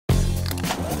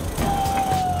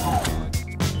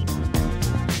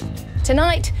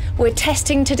Tonight, we're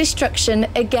testing to destruction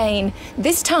again,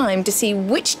 this time to see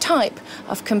which type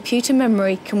of computer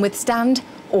memory can withstand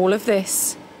all of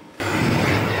this.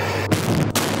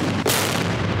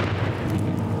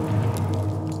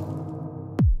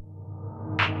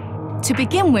 To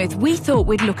begin with, we thought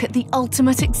we'd look at the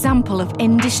ultimate example of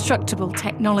indestructible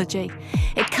technology.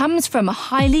 It comes from a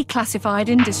highly classified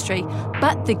industry,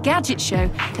 but the Gadget Show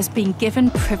has been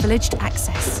given privileged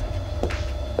access.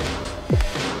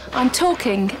 I'm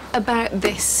talking about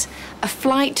this, a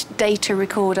flight data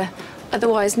recorder,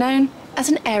 otherwise known as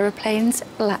an aeroplane's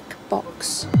black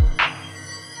box.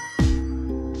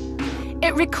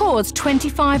 It records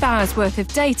 25 hours worth of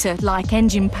data, like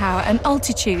engine power and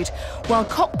altitude, while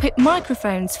cockpit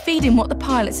microphones feed in what the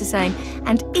pilots are saying,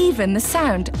 and even the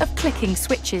sound of clicking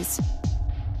switches.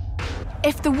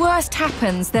 If the worst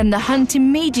happens, then the hunt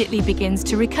immediately begins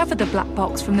to recover the black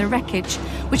box from the wreckage,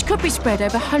 which could be spread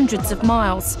over hundreds of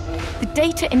miles. The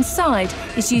data inside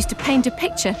is used to paint a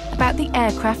picture about the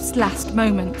aircraft's last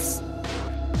moments.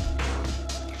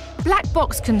 Black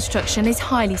box construction is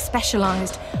highly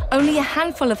specialised. Only a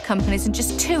handful of companies, and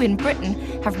just 2 in Britain,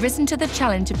 have risen to the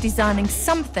challenge of designing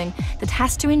something that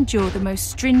has to endure the most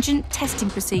stringent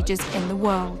testing procedures in the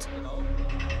world.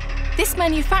 This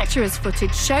manufacturer's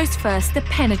footage shows first the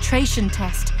penetration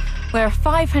test, where a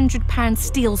 £500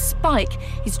 steel spike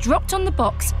is dropped on the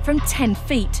box from 10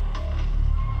 feet.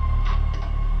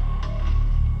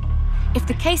 If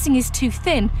the casing is too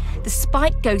thin, the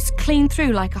spike goes clean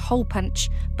through like a hole punch,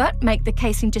 but make the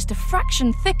casing just a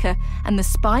fraction thicker and the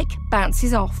spike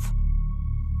bounces off.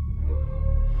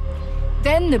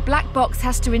 Then the black box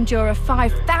has to endure a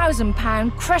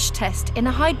 £5,000 crush test in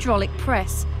a hydraulic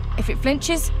press. If it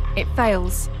flinches, it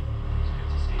fails.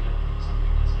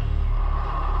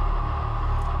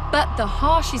 But the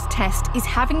harshest test is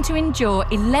having to endure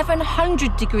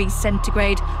 1100 degrees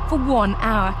centigrade for 1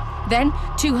 hour, then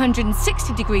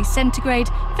 260 degrees centigrade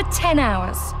for 10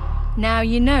 hours. Now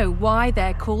you know why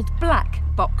they're called black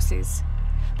boxes.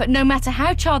 But no matter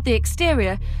how charred the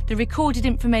exterior, the recorded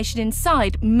information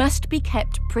inside must be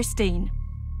kept pristine.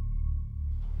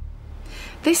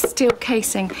 This steel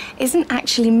casing isn't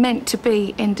actually meant to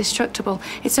be indestructible.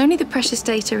 It's only the precious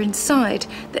data inside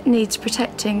that needs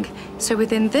protecting. So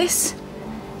within this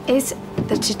is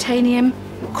the titanium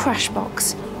crash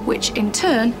box, which in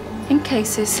turn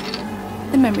encases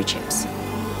the memory chips.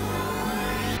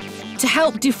 To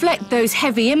help deflect those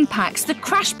heavy impacts, the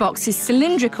crash box is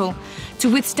cylindrical.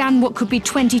 To withstand what could be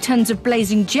 20 tons of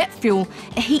blazing jet fuel,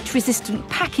 a heat-resistant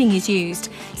packing is used,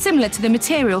 similar to the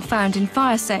material found in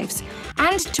fire safes.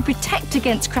 And to protect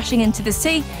against crashing into the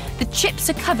sea, the chips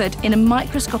are covered in a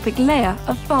microscopic layer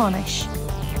of varnish.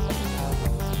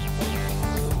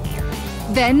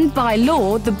 Then, by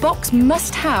law, the box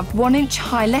must have 1-inch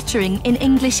high lettering in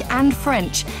English and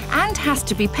French and has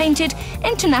to be painted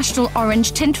International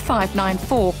Orange Tint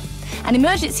 594. An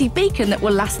emergency beacon that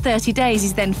will last 30 days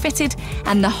is then fitted,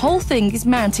 and the whole thing is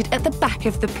mounted at the back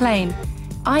of the plane,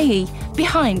 i.e.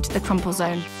 behind the crumple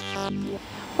zone.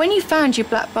 When you found your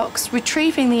black box,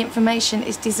 retrieving the information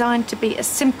is designed to be as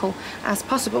simple as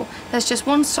possible. There's just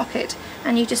one socket,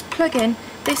 and you just plug in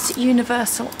this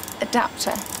universal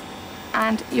adapter,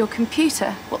 and your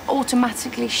computer will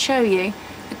automatically show you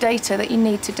the data that you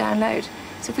need to download.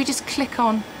 So if we just click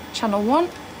on channel 1,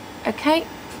 okay,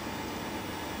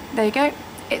 there you go.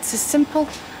 It's as simple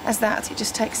as that. It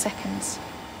just takes seconds.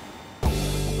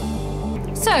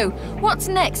 So, what's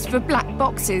next for black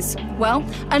boxes? Well,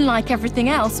 unlike everything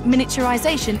else,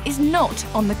 miniaturization is not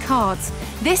on the cards.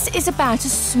 This is about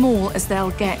as small as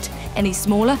they'll get. Any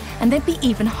smaller and they'd be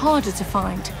even harder to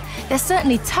find. They're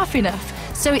certainly tough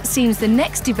enough, so it seems the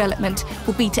next development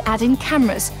will be to add in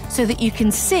cameras so that you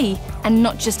can see and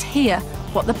not just hear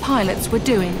what the pilots were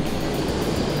doing.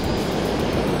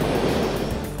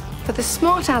 For the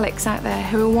smart Alecs out there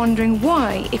who are wondering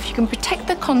why, if you can protect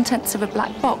the contents of a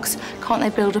black box, can't they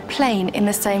build a plane in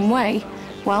the same way?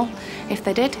 Well, if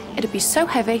they did, it'd be so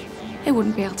heavy, it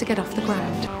wouldn't be able to get off the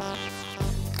ground.